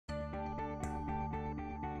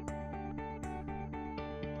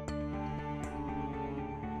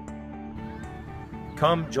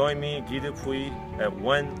Come join me, Guy Dupuis, at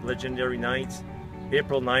one legendary night,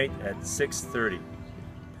 April night at 6:30.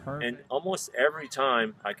 And almost every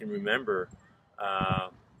time I can remember,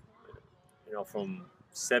 from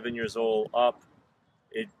 7 years old up,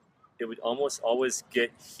 it would almost always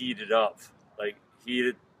get heated up, like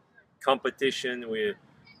heated competition. We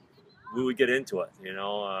would get into it,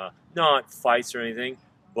 not fights or anything,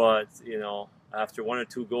 but after one or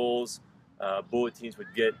two goals, both teams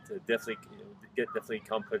would get definitely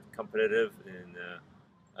competitive, and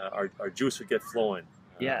our juice would get flowing.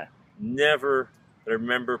 Yeah. Never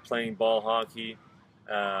remember playing ball hockey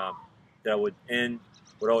that would end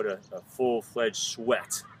without a full-fledged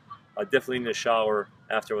sweat. Definitely in the shower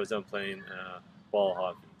after I was done playing ball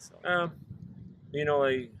hockey. So,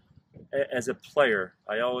 as a player,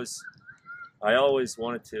 I always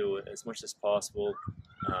wanted to, as much as possible,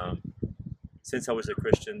 since I was a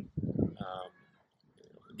Christian,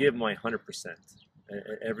 give my 100%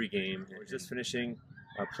 at every game. I was just finishing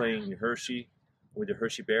playing in Hershey with the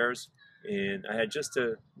Hershey Bears, and I had just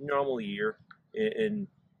a normal year, and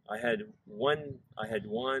I had one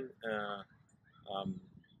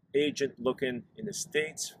agent looking in the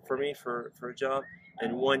States for me for a job,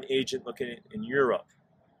 and one agent looking in Europe.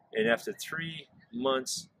 And after 3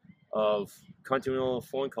 months of continual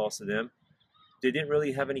phone calls to them, they didn't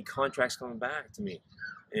really have any contracts coming back to me.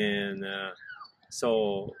 And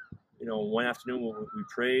so, one afternoon we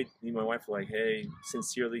prayed. Me and my wife were like, "Hey,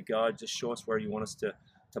 sincerely, God, just show us where you want us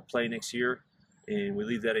to play next year, and we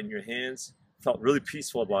leave that in your hands." Felt really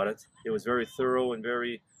peaceful about it. It was very thorough and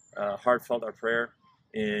very heartfelt, our prayer.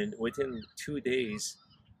 And within 2 days,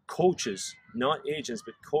 coaches, not agents,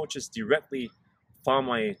 but coaches directly found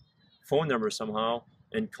my phone number somehow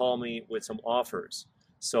and called me with some offers.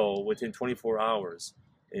 So within 24 hours,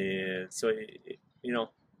 and so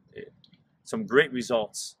some great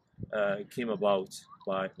results came about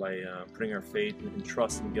by putting our faith and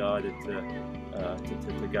trust in God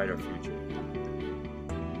to guide our future.